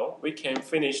me know. We can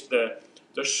finish the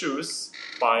shoes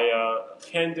by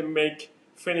hand-make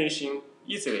finishing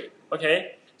easily.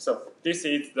 Okay, so this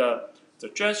is the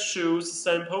dress shoes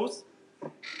samples.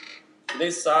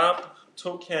 These are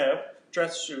toe cap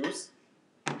dress shoes.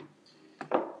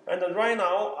 And right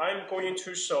now I'm going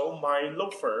to show my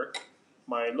loafer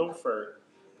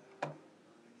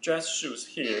dress shoes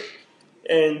here.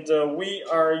 And we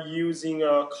are using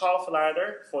calf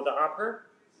leather for the upper.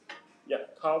 Yeah,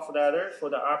 calf leather for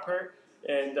the upper.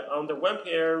 And on the wamp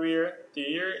area,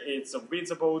 there is a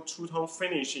visible two-tone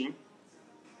finishing.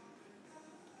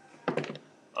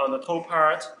 On the toe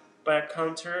part, back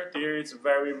counter, there is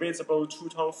very visible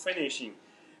two-tone finishing.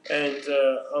 And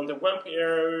on the wamp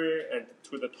area and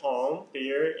to the tongue,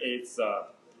 there is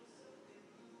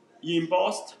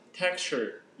embossed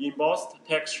texture.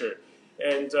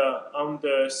 And on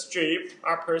the strip,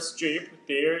 upper strip,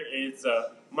 there is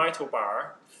a metal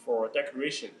bar for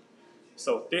decoration.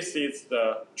 So this is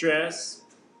the dress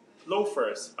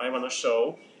loafers I want to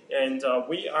show, and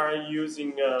we are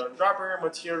using rubber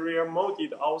material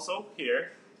molded also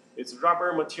here. It's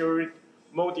rubber material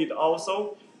molded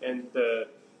also, and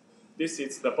this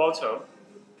is the bottom.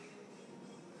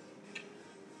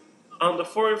 On the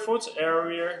forefoot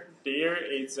area, there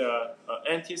is an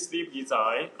anti-slip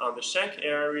design. On the shank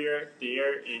area,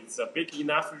 there is a big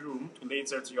enough room to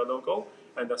insert your logo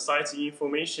and the size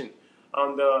information.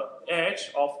 On the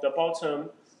edge of the bottom,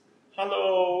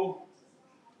 hello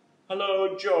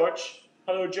George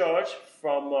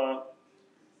from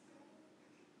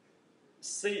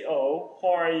CO,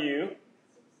 how are you?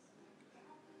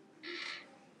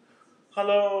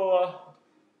 Hello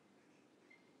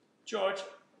George,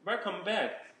 welcome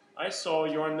back. I saw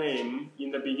your name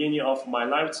in the beginning of my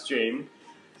live stream.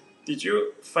 Did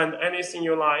you find anything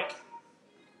you like?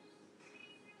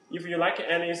 If you like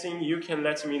anything, you can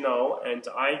let me know, and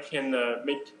I can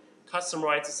make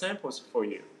customized samples for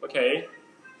you. Okay.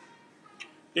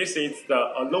 This is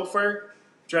the loafer,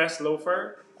 dress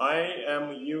loafer. I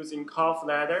am using calf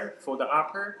leather for the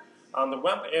upper. On the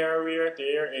wamp area,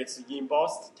 there is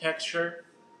embossed texture.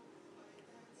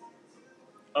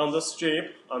 On the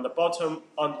strip, on the bottom,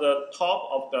 on the top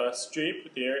of the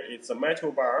strip, there is a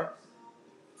metal bar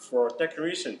for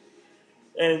decoration,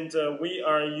 and we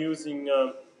are using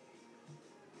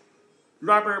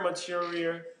rubber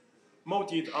material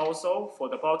molded also for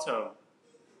the bottom.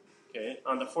 Okay,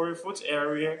 on the forefoot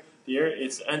area, there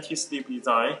is anti-slip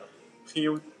design.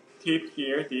 Tip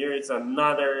here, there is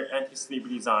another anti-slip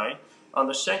design. On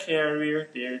the shank area,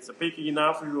 there is a big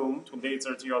enough room to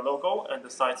insert your logo and the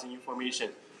size information.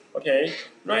 Okay,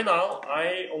 right now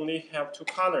I only have two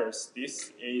colors.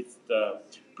 This is the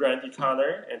brandy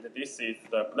color and this is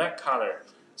the black color.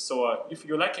 So if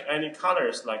you like any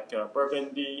colors like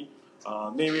burgundy,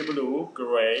 navy blue,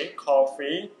 gray,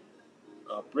 coffee,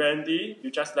 brandy,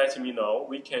 you just let me know.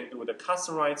 We can do the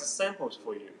customized samples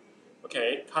for you.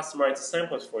 Okay, customized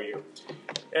samples for you.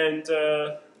 And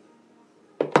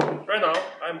right now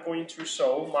I'm going to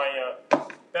show my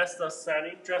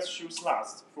best-selling dress shoes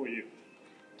last for you.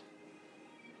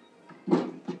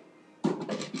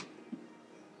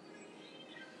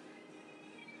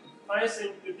 I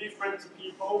think the different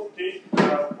people, they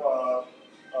have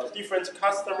different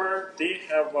customer, they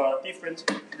have different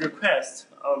requests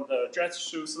on the dress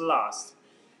shoes last.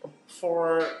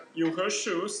 For Yonghe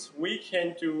shoes, we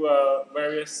can do a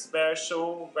very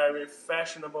special, very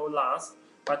fashionable last,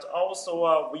 but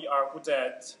also we are good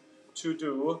at to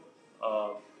do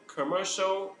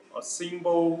commercial or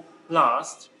symbol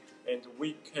last, and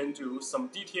we can do some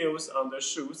details on the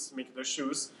shoes, make the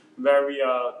shoes very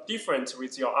different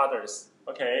with your others.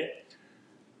 Okay.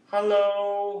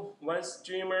 Hello, one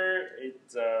streamer.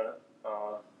 It's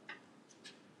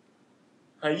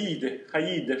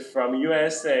Haid from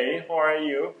USA. How are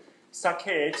you?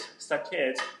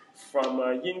 Saket from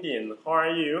Indian. How are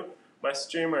you? My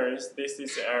streamers, this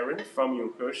is Aaron from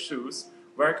Yonghe Shoes.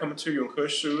 Welcome to Yonghe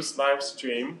Shoes live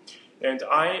stream. And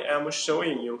I am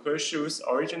showing Yonghe Shoes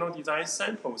original design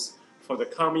samples for the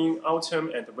coming autumn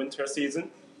and winter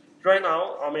season. Right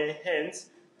now, on my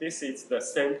hands, this is the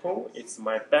sample. It's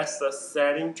my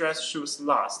best-selling dress shoes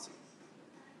last.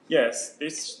 Yes,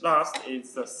 this last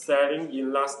is selling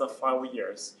in last 5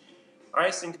 years.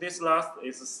 I think this last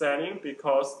is selling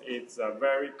because it's a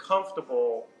very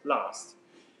comfortable last.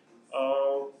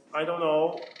 I don't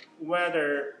know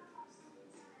whether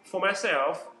for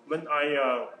myself, when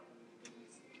I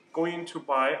going to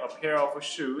buy a pair of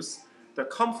shoes, the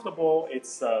comfortable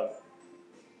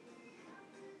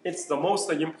it's the most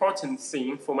important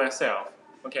thing for myself.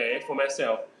 Okay, for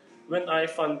myself. When I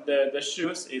find the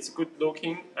shoes is good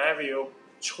looking, I will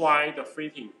try the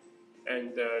fitting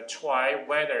and try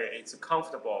whether it's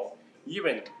comfortable.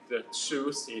 Even the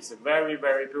shoes is very,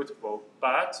 very beautiful,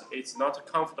 but it's not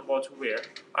comfortable to wear.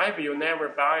 I will never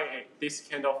buy this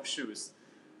kind of shoes.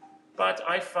 But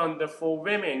I found for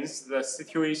women's, the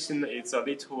situation is a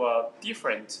little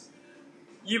different.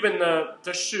 Even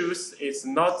the shoes is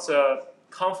not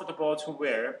comfortable to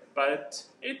wear, but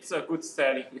it's a good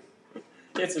selling.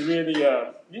 It's really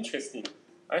interesting.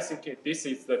 I think this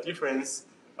is the difference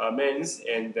men's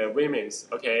and women's.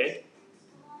 Okay,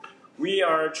 we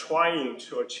are trying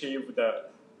to achieve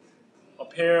a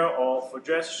pair of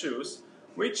dress shoes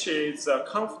which is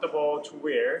comfortable to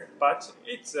wear, but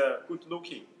it's good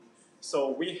looking. So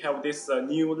we have this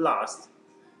new last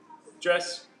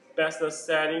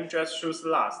best-selling dress shoes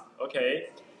last. Okay.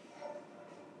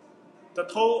 The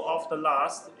toe of the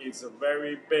last is a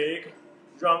very big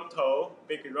round toe,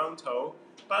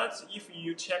 but if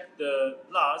you check the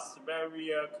last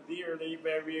very clearly,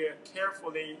 very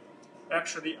carefully,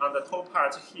 actually on the toe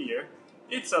part here,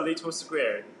 it's a little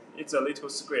square.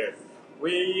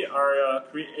 We are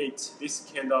create this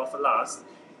kind of last.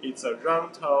 It's a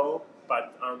round toe,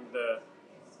 but on the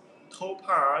toe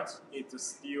part, it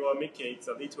still make it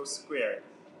a little square.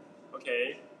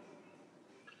 Okay.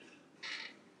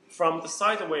 From the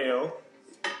side wheel,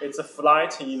 it's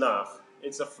flat enough.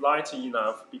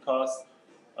 Because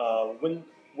when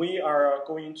we are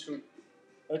going to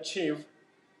achieve.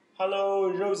 Hello,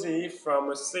 Rosie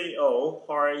from CO.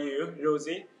 How are you,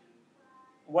 Rosie?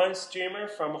 One streamer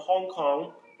from Hong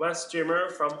Kong.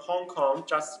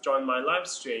 Just joined my live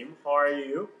stream. How are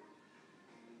you?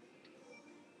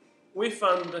 We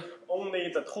found only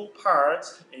the toe part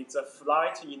is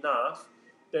flat enough.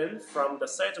 Then from the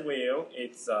side wheel,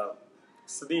 it's a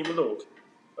slim look.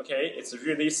 Okay, it's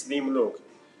really slim look.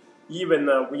 Even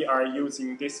we are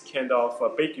using this kind of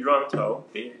big round toe.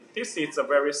 This is a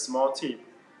very small tip.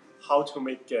 How to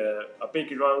make a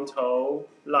big round toe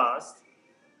last,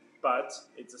 but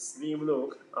it's a slim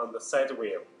look on the side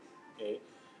wheel. Okay,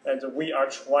 and we are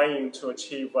trying to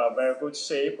achieve a very good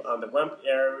shape on the rump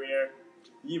area.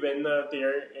 Even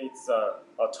there is a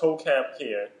toe cap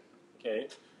here. Okay.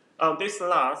 On this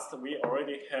last, we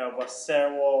already have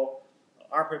several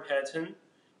upper pattern.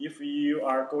 If you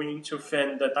are going to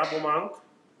find the double monk,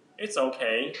 it's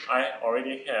okay. I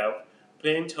already have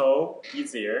plain toe,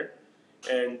 easier,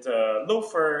 and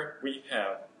loafer we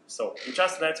have. So you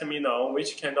just let me know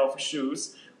which kind of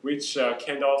shoes, which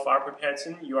kind of upper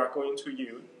pattern you are going to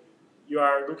use. You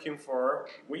are looking for.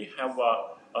 We have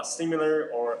a similar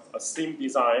or a same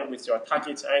design with your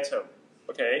target item.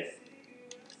 Okay.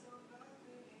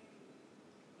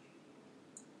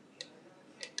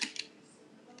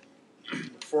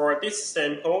 For this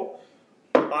sample,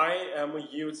 I am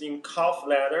using calf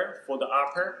leather for the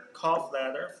upper.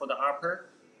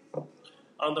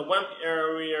 On the one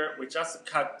area, we just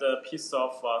cut the piece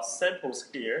of samples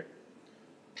here.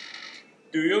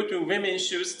 Do you do women's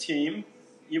shoes team?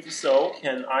 If so,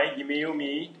 can I email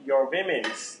me your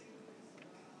women's?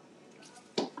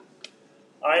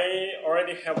 I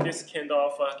already have this kind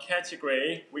of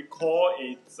category. We call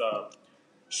it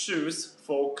shoes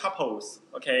for couples.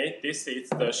 Okay, this is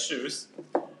the shoes.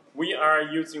 We are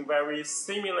using very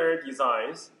similar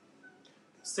designs,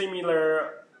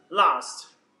 similar last,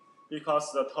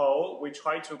 because the toe, we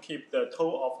try to keep the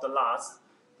toe of the last.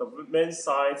 The men's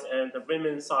side and the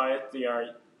women's side,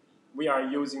 we are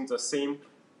using the same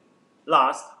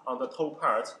last on the toe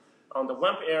part. On the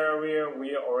one area,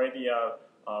 we already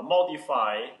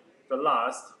modify the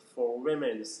last for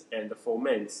women's and for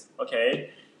men's. Okay,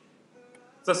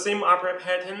 the same upper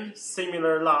pattern,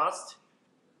 similar last,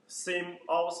 same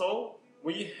also.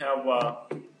 We have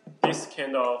this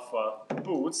kind of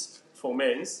boots for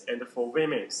men's and for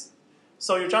women's.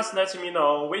 So you just let me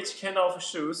know which kind of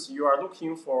shoes you are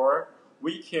looking for.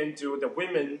 We can do the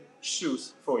women's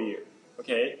shoes for you.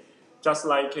 Okay, just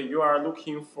like you are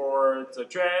looking for the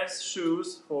dress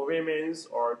shoes for women's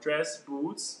or dress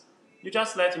boots, you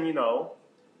just let me know,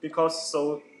 because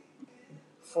so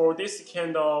for this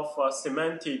kind of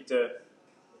cemented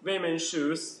women's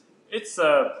shoes,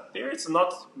 there is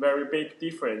not very big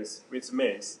difference with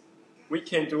men's. We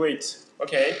can do it.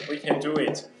 Okay, we can do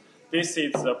it. This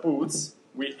is the boots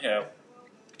we have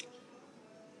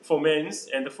for men's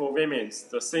and for women's,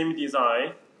 the same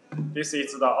design. This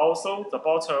is also the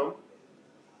bottom.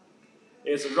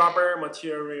 It's rubber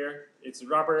material. It's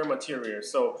rubber material.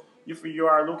 So if you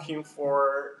are looking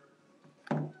for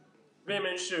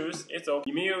women's shoes, it's okay.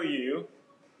 Email you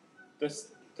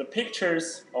the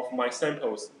pictures of my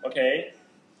samples. Okay,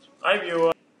 I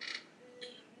will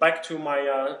back to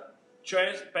my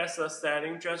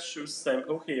best-selling dress shoes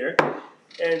sample here,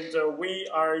 and we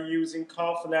are using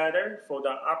calf leather for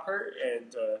the upper,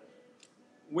 and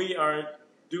we are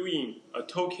doing a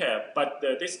toe cap, but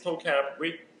this toe cap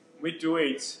we do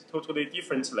it totally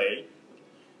differently.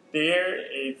 There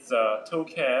is a toe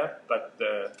cap, but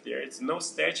there is no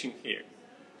stitching here,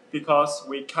 because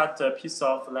we cut a piece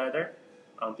of leather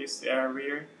on this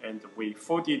area and we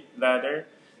folded leather,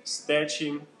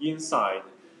 stitching inside.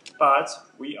 But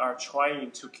we are trying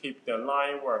to keep the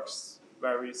line works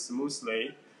very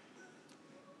smoothly.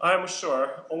 I'm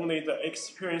sure only the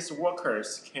experienced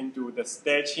workers can do the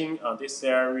stitching on this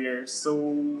area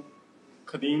so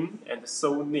clean and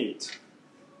so neat.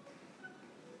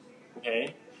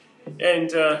 Okay, and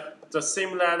the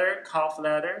same leather, calf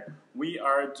leather, we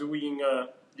are doing a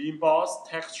embossed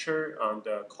texture on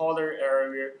the collar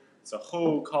area. The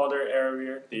whole collar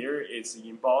area there is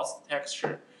embossed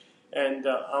texture, and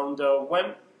on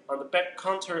the back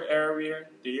counter area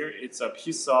there is a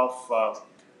piece of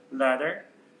leather.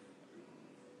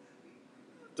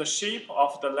 The shape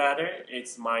of the leather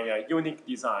is my unique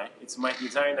design. It's my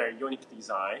designer unique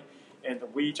design, and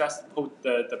we just put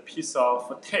the piece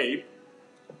of tape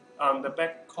on the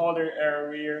back collar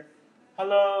area.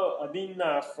 Hello,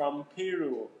 Alina from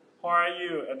Peru. How are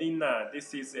you, Alina?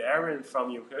 This is Aaron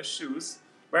from Yonghe Shoes.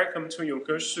 Welcome to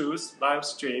Yonghe Shoes live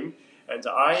stream, and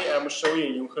I am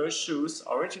showing Yonghe Shoes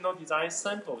original design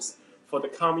samples for the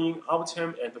coming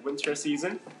autumn and winter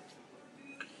season.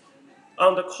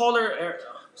 On the collar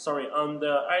on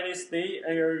the Alice Day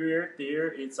area,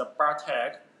 there is a bar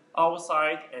tag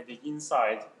outside and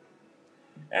inside.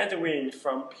 Edwin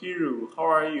from Peru, how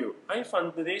are you? I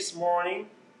found this morning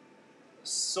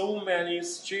so many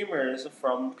streamers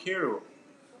from Peru.